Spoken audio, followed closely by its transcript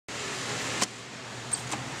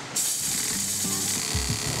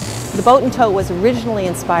The boat and tote was originally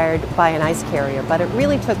inspired by an ice carrier, but it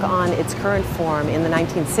really took on its current form in the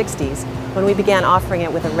 1960s when we began offering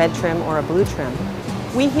it with a red trim or a blue trim.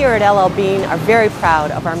 We here at L.L.Bean are very proud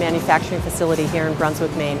of our manufacturing facility here in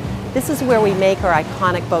Brunswick, Maine. This is where we make our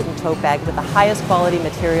iconic boat and tote bag with the highest quality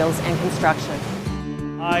materials and construction.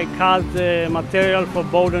 I cut the material for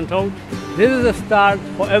boat and tote. This is a start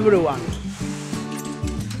for everyone.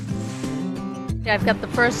 I've got the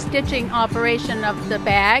first stitching operation of the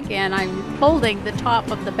bag, and I'm folding the top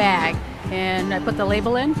of the bag, and I put the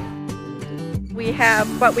label in. We have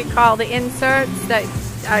what we call the inserts that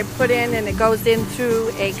I put in, and it goes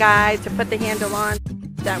into a guide to put the handle on.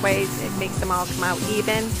 That way it makes them all come out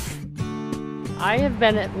even. I have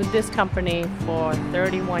been with this company for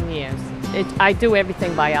 31 years. I do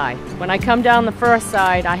everything by eye. When I come down the first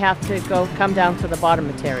side, I have to come down to the bottom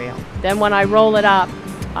material. Then when I roll it up,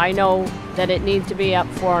 I know that it needs to be up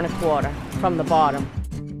 4 1/4 from the bottom.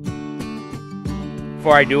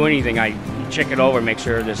 Before I do anything, I check it over, make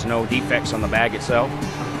sure there's no defects on the bag itself.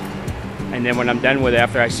 And then when I'm done with it,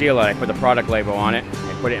 after I seal it, I put the product label on it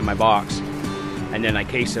and put it in my box. And then I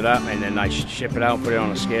case it up, and then I ship it out and put it on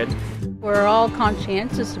a skid. We're all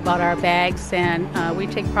conscientious about our bags, and we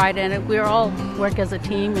take pride in it. We all work as a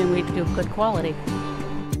team, and we do good quality.